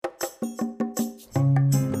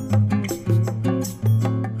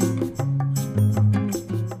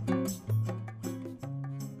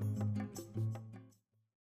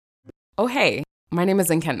hey, my name is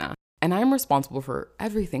Nkenna, and I'm responsible for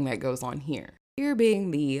everything that goes on here. Here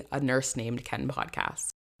being the A Nurse Named Ken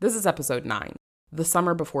podcast. This is episode 9, the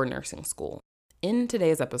summer before nursing school. In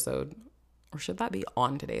today's episode, or should that be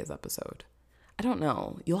on today's episode? I don't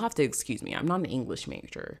know. You'll have to excuse me. I'm not an English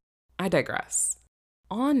major. I digress.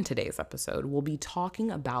 On today's episode, we'll be talking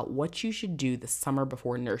about what you should do the summer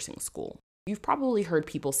before nursing school. You've probably heard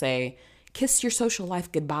people say, kiss your social life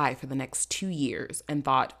goodbye for the next 2 years, and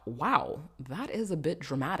thought, wow, that is a bit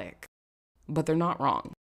dramatic. But they're not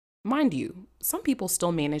wrong. Mind you, some people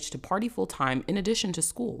still manage to party full time in addition to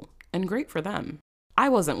school, and great for them. I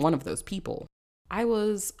wasn't one of those people. I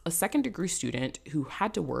was a second-degree student who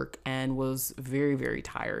had to work and was very, very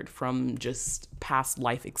tired from just past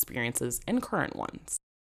life experiences and current ones.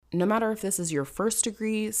 No matter if this is your first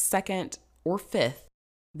degree, second, or fifth,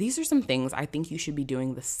 these are some things I think you should be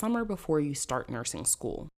doing the summer before you start nursing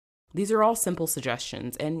school. These are all simple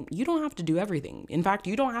suggestions, and you don't have to do everything. In fact,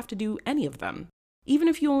 you don't have to do any of them. Even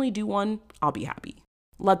if you only do one, I'll be happy.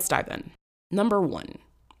 Let's dive in. Number 1,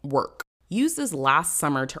 work. Use this last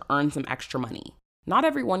summer to earn some extra money. Not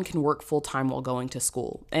everyone can work full-time while going to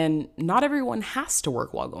school, and not everyone has to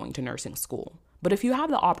work while going to nursing school. But if you have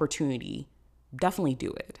the opportunity, definitely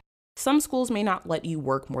do it. Some schools may not let you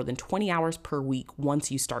work more than 20 hours per week once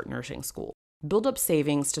you start nursing school. Build up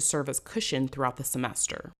savings to serve as cushion throughout the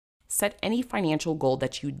semester. Set any financial goal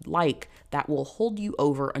that you'd like that will hold you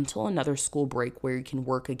over until another school break where you can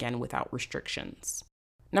work again without restrictions.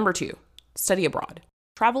 Number 2, study abroad.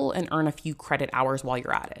 Travel and earn a few credit hours while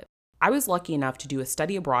you're at it. I was lucky enough to do a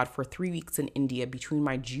study abroad for 3 weeks in India between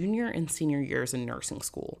my junior and senior years in nursing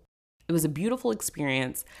school. It was a beautiful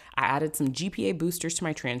experience. I added some GPA boosters to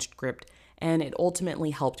my transcript, and it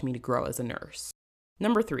ultimately helped me to grow as a nurse.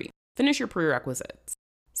 Number 3, finish your prerequisites.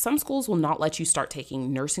 Some schools will not let you start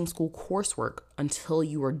taking nursing school coursework until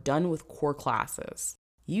you are done with core classes.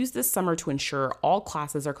 Use this summer to ensure all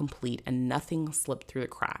classes are complete and nothing slipped through the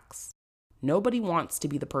cracks. Nobody wants to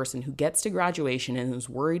be the person who gets to graduation and is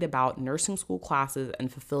worried about nursing school classes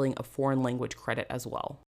and fulfilling a foreign language credit as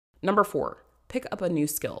well. Number 4, pick up a new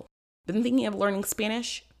skill. Been thinking of learning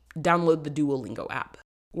Spanish? Download the Duolingo app.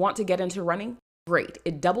 Want to get into running? Great.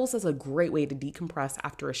 It doubles as a great way to decompress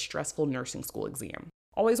after a stressful nursing school exam.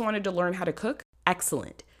 Always wanted to learn how to cook?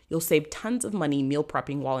 Excellent. You'll save tons of money meal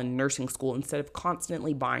prepping while in nursing school instead of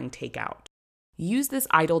constantly buying takeout. Use this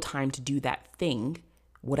idle time to do that thing,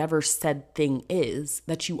 whatever said thing is,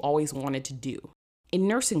 that you always wanted to do. In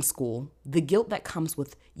nursing school, the guilt that comes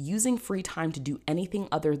with using free time to do anything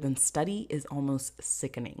other than study is almost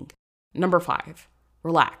sickening. Number 5,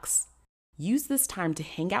 relax. Use this time to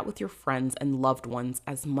hang out with your friends and loved ones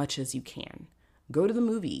as much as you can. Go to the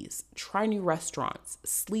movies, try new restaurants,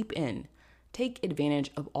 sleep in. Take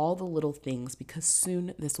advantage of all the little things because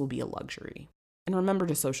soon this will be a luxury. And remember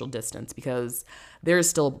to social distance because there is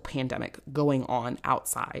still a pandemic going on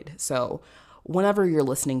outside. So whenever you're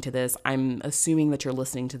listening to this, I'm assuming that you're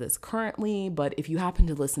listening to this currently, but if you happen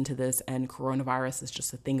to listen to this and coronavirus is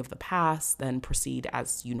just a thing of the past, then proceed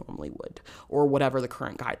as you normally would, or whatever the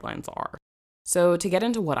current guidelines are. So to get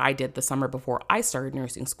into what I did the summer before I started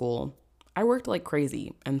nursing school, I worked like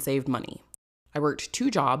crazy and saved money. I worked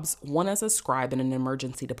 2 jobs, one as a scribe in an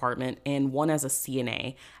emergency department and one as a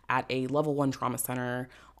CNA at a level 1 trauma center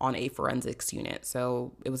on a forensics unit.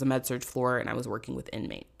 So it was a med-surg floor and I was working with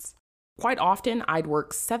inmates. Quite often, I'd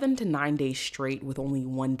work 7 to 9 days straight with only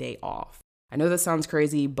 1 day off. I know this sounds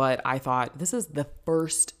crazy, but I thought this is the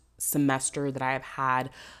first semester that I have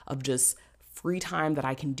had of just free time that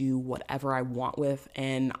I can do whatever I want with.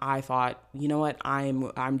 And I thought, you know what,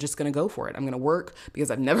 I'm just going to go for it. I'm going to work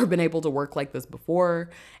because I've never been able to work like this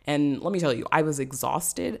before. And let me tell you, I was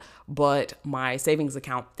exhausted, but my savings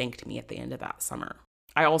account thanked me at the end of that summer.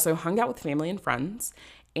 I also hung out with family and friends,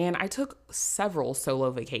 and I took several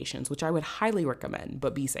solo vacations, which I would highly recommend,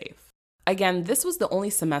 but be safe. Again, this was the only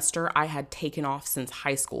semester I had taken off since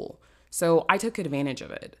high school, so I took advantage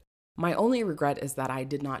of it. My only regret is that I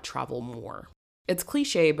did not travel more. It's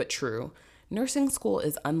cliche, but true. Nursing school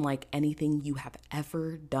is unlike anything you have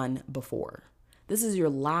ever done before. This is your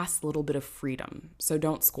last little bit of freedom, so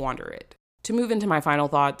don't squander it. To move into my final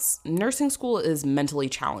thoughts, nursing school is mentally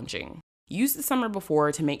challenging. Use the summer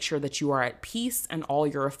before to make sure that you are at peace and all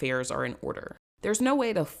your affairs are in order. There's no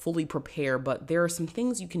way to fully prepare, but there are some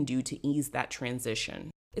things you can do to ease that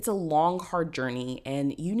transition. It's a long, hard journey,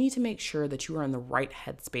 and you need to make sure that you are in the right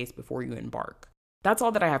headspace before you embark. That's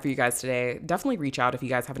all that I have for you guys today. Definitely reach out if you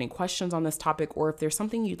guys have any questions on this topic or if there's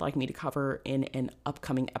something you'd like me to cover in an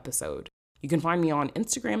upcoming episode. You can find me on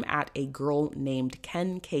Instagram at a girl named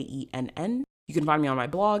Ken, Kenn. You can find me on my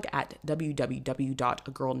blog at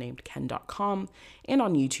www.agirlnamedken.com and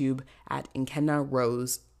on YouTube at Nkenna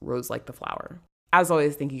Rose, Rose like the flower. As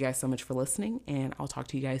always, thank you guys so much for listening, and I'll talk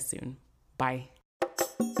to you guys soon. Bye.